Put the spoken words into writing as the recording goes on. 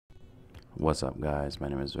What's up guys, my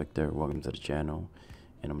name is Victor, welcome to the channel,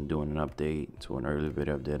 and I'm doing an update to an earlier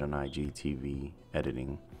video I did on IGTV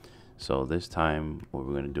editing. So this time what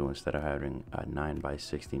we're going to do, instead of having a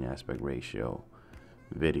 9:16 aspect ratio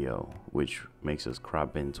video which makes us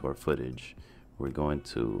crop into our footage, we're going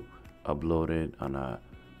to upload it on a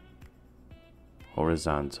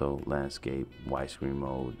horizontal landscape widescreen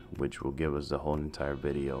mode, which will give us the whole entire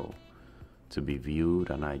video to be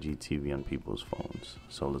viewed on IGTV on people's phones.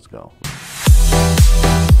 So let's go.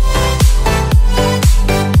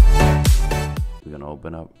 We're gonna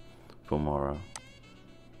open up Filmora.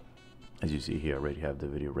 As you see here, I already have the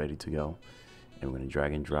video ready to go, and we're gonna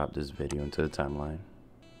drag and drop this video into the timeline,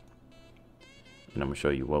 and I'm gonna show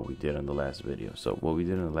you what we did in the last video. So what we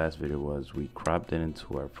did in the last video was we cropped it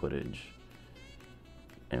into our footage,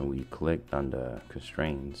 and we clicked on the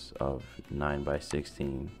constraints of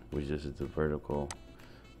 9:16, which is the vertical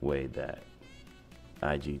way that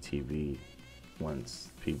IGTV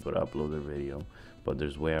wants people to upload their video, but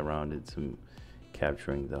there's way around it to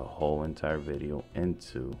capturing the whole entire video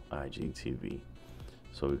into IGTV.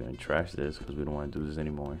 So we're going to trash this because we don't want to do this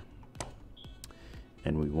anymore,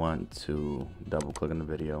 and we want to double click on the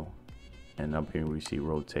video, and up here we see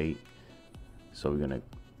rotate. So we're going to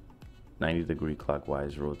 90-degree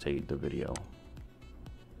clockwise rotate the video.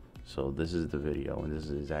 So this is the video, and this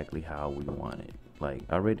is exactly how we want it. Like,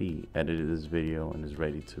 I already edited this video and it's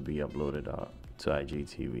ready to be uploaded to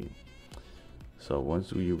IGTV. So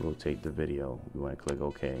once we rotate the video, we want to click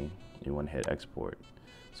OK. You want to hit export.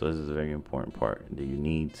 So this is a very important part that you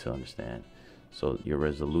need to understand. So your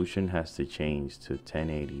resolution has to change to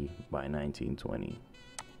 1080 by 1920.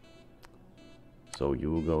 So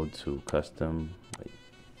you will go to custom,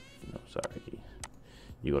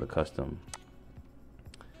 you go to custom,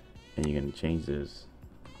 and you're going to change this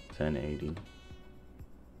 1080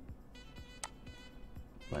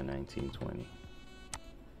 by 1920.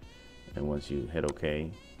 And once you hit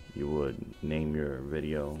OK, you would name your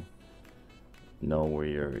video, know where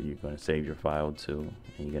you're going to save your file to, and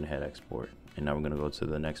you're going to hit export. And now we're going to go to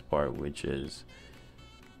the next part, which is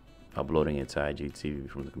uploading it to IGTV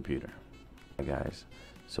from the computer. Hey guys,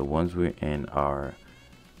 so once we're in our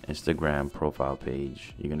Instagram profile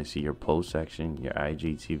page, you're going to see your post section, your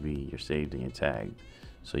IGTV, you're saved and you're tagged.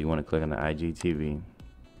 So you want to click on the IGTV,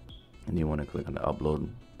 and you want to click on the upload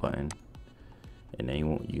button, and then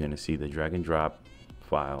you're going to see the drag and drop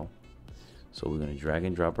file. So we're going to drag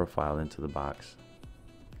and drop our file into the box,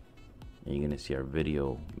 and you're going to see our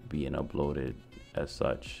video being uploaded as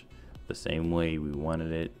such, the same way we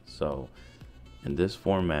wanted it. So in this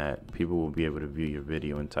format, people will be able to view your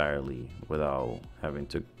video entirely without having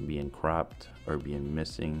to being cropped or being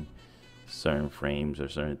missing certain frames or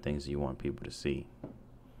certain things that you want people to see.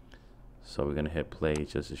 So we're gonna hit play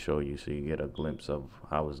just to show you, so you get a glimpse of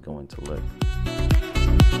how it's going to look.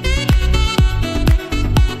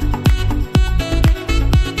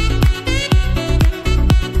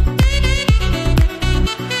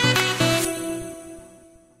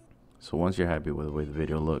 So once you're happy with the way the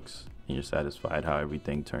video looks and you're satisfied how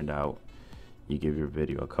everything turned out, you give your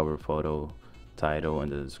video a cover photo, title,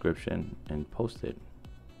 and the description, and post it.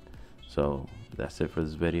 So that's it for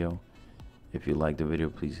this video. If you liked the video,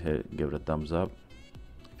 please give it a thumbs up.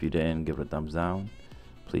 If you didn't, give it a thumbs down.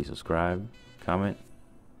 Please subscribe, comment.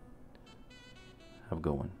 Have a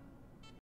good one.